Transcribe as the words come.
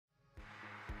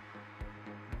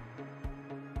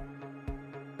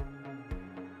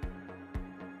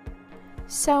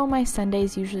So my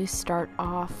Sundays usually start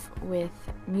off with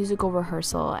musical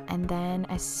rehearsal, and then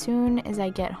as soon as I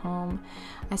get home,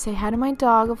 I say hi to my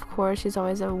dog, of course. She's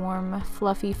always a warm,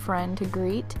 fluffy friend to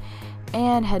greet,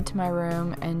 and head to my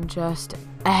room and just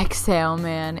exhale,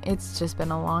 man. It's just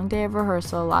been a long day of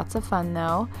rehearsal, lots of fun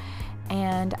though.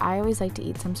 And I always like to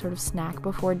eat some sort of snack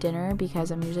before dinner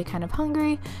because I'm usually kind of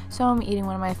hungry, so I'm eating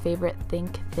one of my favorite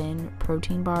Think Thin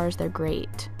protein bars. They're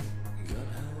great.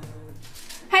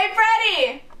 Hey,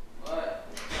 Freddie! What?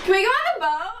 Can we go on the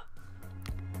boat?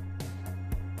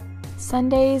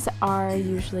 Sundays are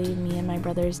usually me and my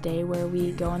brother's day where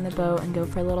we go on the boat and go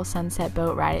for a little sunset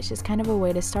boat ride. It's just kind of a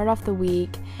way to start off the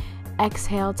week,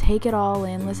 exhale, take it all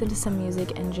in, listen to some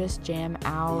music, and just jam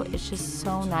out. It's just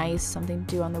so nice, something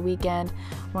to do on the weekend.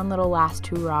 One little last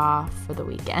hurrah for the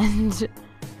weekend.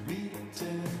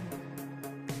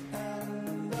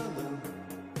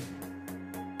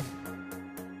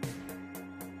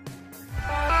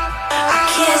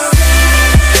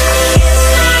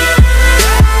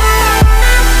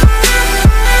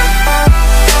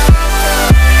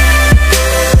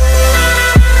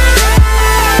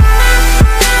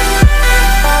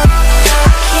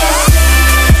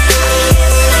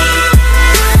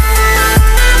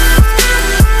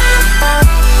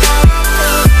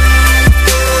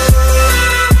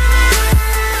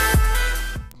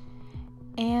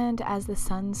 And as the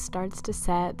sun starts to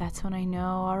set, that's when I know,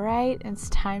 all right, it's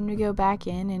time to go back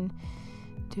in and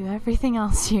do everything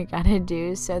else you gotta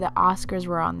do. So the Oscars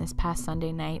were on this past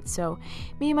Sunday night, so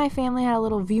me and my family had a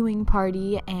little viewing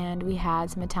party and we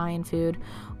had some Italian food.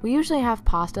 We usually have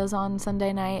pastas on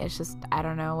Sunday night. It's just, I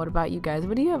don't know, what about you guys?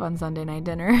 What do you have on Sunday night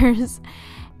dinners?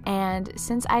 And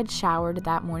since I'd showered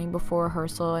that morning before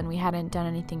rehearsal and we hadn't done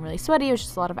anything really sweaty, it was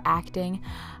just a lot of acting,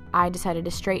 I decided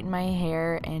to straighten my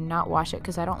hair and not wash it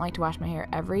because I don't like to wash my hair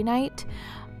every night.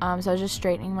 So I was just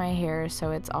straightening my hair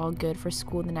so it's all good for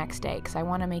school the next day because I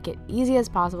want to make it easy as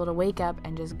possible to wake up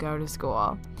and just go to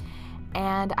school.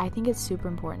 And I think it's super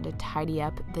important to tidy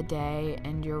up the day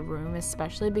and your room,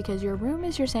 especially because your room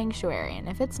is your sanctuary. And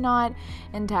if it's not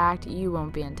intact, you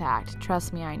won't be intact.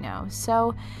 Trust me, I know.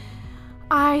 So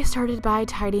I started by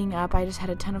tidying up. I just had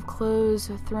a ton of clothes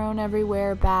thrown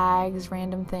everywhere, bags,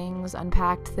 random things,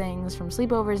 unpacked things from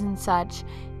sleepovers and such,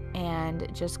 and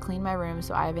just cleaned my room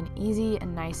so I have an easy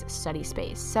and nice study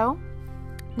space. So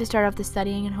to start off the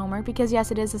studying and homework, because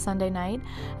yes, it is a Sunday night,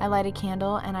 I light a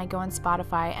candle and I go on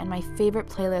Spotify, and my favorite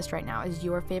playlist right now is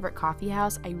Your Favorite Coffee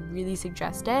House. I really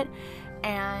suggest it.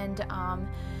 And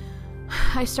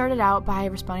I started out by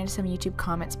responding to some YouTube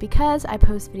comments because I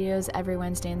post videos every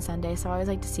Wednesday and Sunday, so I always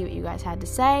like to see what you guys had to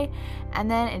say.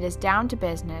 And then it is down to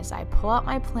business. I pull out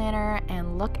my planner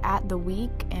and look at the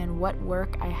week and what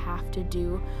work I have to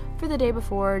do for the day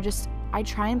before. I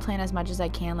try and plan as much as I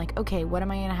can, like, okay, what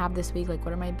am I going to have this week? Like,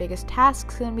 what are my biggest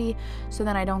tasks going to be? So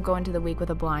then I don't go into the week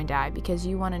with a blind eye, because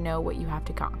you want to know what you have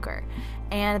to conquer.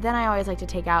 And then I always like to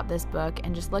take out this book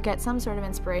and just look at some sort of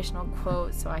inspirational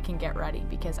quote so I can get ready,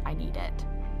 because I need it.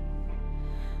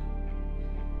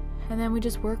 And then we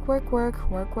just work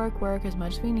as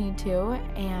much as we need to.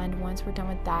 And once we're done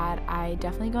with that, I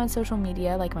definitely go on social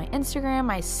media, like my Instagram,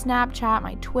 my Snapchat,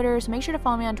 my Twitter. So make sure to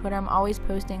follow me on Twitter. I'm always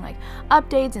posting like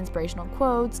updates, inspirational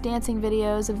quotes, dancing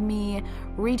videos of me,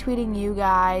 retweeting you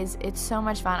guys. It's so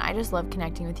much fun. I just love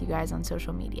connecting with you guys on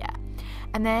social media.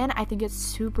 And then I think it's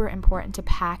super important to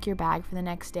pack your bag for the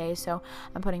next day. So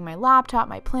I'm putting my laptop,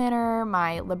 my planner,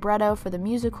 my libretto for the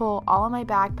musical, all in my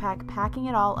backpack, packing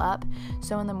it all up.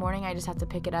 So in the morning, I just have to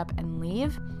pick it up and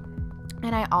leave.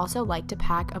 And I also like to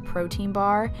pack a protein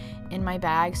bar in my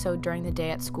bag. So during the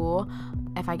day at school,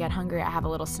 if I get hungry, I have a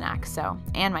little snack. So,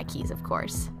 and my keys, of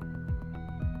course.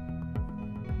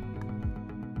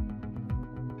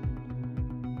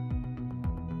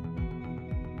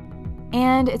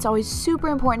 And it's always super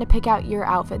important to pick out your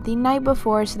outfit the night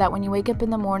before so that when you wake up in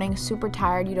the morning super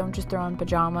tired, you don't just throw on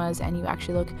pajamas and you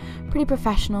actually look pretty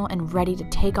professional and ready to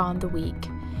take on the week.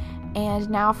 And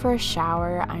now for a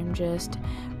shower, I'm just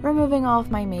removing all of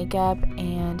my makeup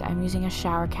and I'm using a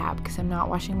shower cap because I'm not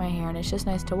washing my hair, and it's just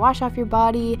nice to wash off your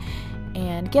body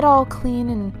and get all clean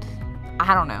and,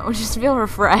 I don't know, just feel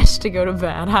refreshed to go to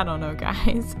bed. I don't know,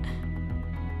 guys.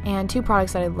 And two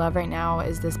products that I love right now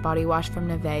is this body wash from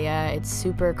Nivea. It's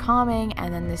super calming,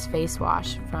 and then this face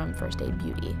wash from First Aid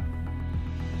Beauty.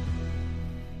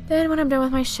 Then when I'm done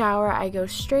with my shower, I go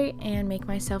straight and make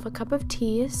myself a cup of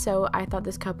tea. So I thought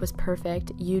this cup was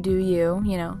perfect. You do you,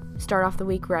 start off the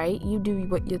week right. You do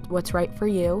what's right for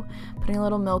you. Putting a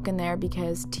little milk in there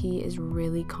because tea is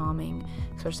really calming,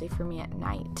 especially for me at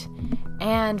night.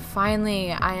 And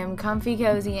finally, I am comfy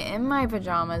cozy in my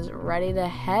pajamas, ready to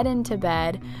head into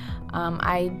bed.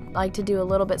 I like to do a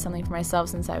little bit something for myself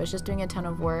since I was just doing a ton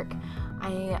of work.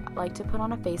 I like to put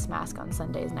on a face mask on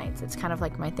Sundays nights. It's kind of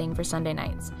like my thing for Sunday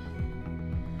nights.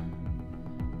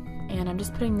 And I'm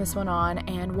just putting this one on,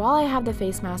 and while I have the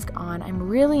face mask on, I'm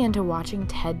really into watching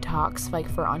TED Talks, like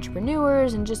for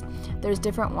entrepreneurs, and just there's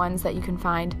different ones that you can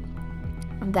find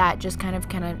that just kind of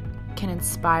can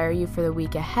inspire you for the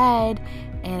week ahead,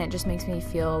 and it just makes me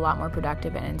feel a lot more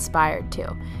productive and inspired too.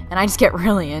 And I just get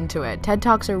really into it. TED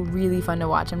Talks are really fun to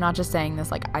watch. I'm not just saying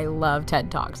this, like, I love TED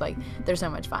Talks. Like, they're so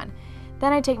much fun.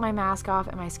 Then I take my mask off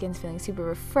and my skin's feeling super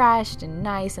refreshed and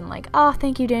nice and like, oh,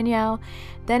 thank you, Danielle.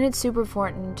 Then it's super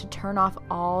important to turn off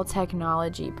all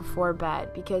technology before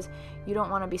bed because you don't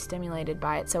want to be stimulated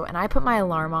by it. And I put my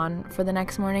alarm on for the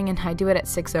next morning, and I do it at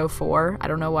 6:04. I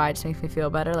don't know why, it just makes me feel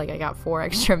better, like I got 4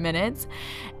 extra minutes.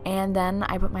 And then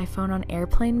I put my phone on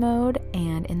airplane mode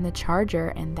and in the charger,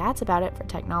 and that's about it for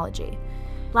technology.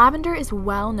 Lavender is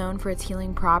well known for its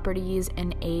healing properties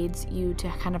and aids you to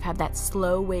kind of have that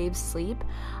slow wave sleep.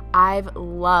 I've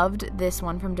loved this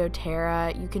one from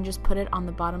doTERRA. You can just put it on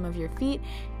the bottom of your feet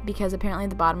because apparently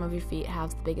the bottom of your feet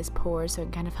has the biggest pores, so it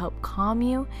can kind of help calm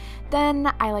you.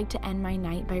 Then I like to end my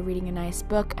night by reading a nice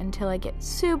book until I get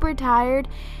super tired,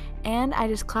 and I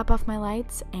just clap off my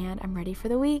lights and I'm ready for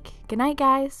the week. Good night,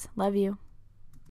 guys. Love you.